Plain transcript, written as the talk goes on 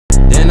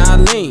I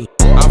lean.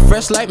 I'm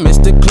fresh like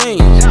Mr. Clean.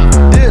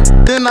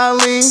 Dip, then I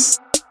lean,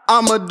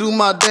 I'ma do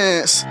my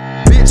dance.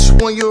 Bitch,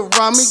 when you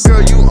around me,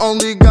 girl, you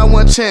only got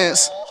one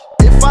chance.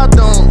 If I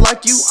don't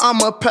like you,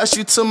 I'ma pass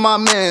you to my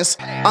mans.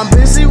 I'm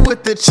busy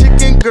with the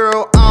chicken,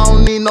 girl, I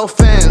don't need no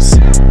fans.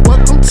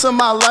 Welcome to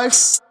my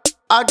life,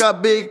 I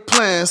got big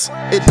plans.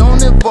 It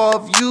don't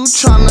involve you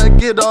tryna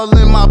get all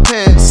in my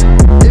pants.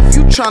 If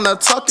you tryna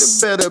talk,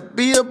 it better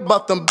be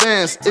about them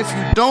bands. If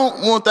you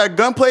don't want that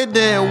gunplay,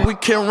 then we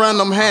can run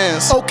them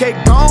hands. Okay,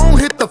 gon'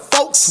 hit the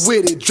folks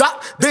with it.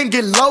 Drop, then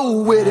get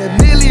low with it.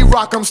 Millie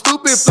rock, I'm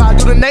stupid. Fly,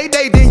 do the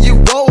nay-day, then you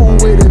roll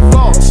with it.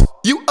 False,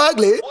 you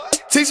ugly.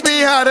 Teach me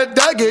how to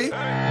dug it.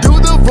 Do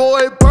the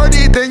void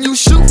birdie, then you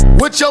shoot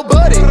with your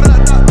buddy.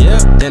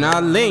 Dip, then I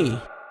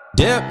lean.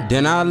 Dip,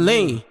 then I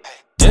lean.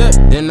 Dip,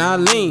 then I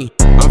lean.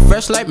 I'm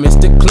fresh like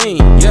Mr. Clean.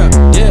 Yeah,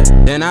 dip,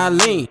 then I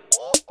lean.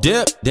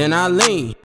 Dip, then I lean.